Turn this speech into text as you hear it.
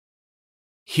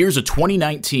Here's a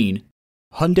 2019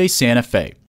 Hyundai Santa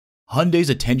Fe. Hyundai's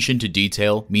attention to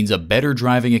detail means a better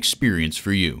driving experience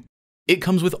for you. It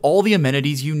comes with all the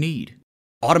amenities you need.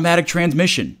 Automatic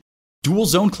transmission, dual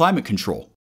zone climate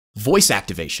control, voice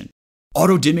activation,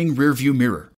 auto dimming rearview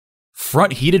mirror,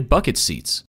 front heated bucket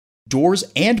seats, doors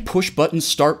and push button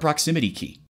start proximity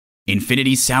key,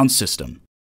 infinity sound system,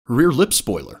 rear lip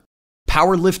spoiler,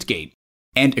 power liftgate,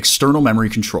 and external memory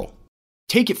control.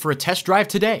 Take it for a test drive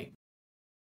today.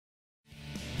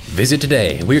 Visit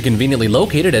today. We're conveniently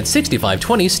located at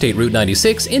 6520 State Route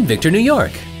 96 in Victor, New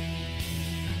York.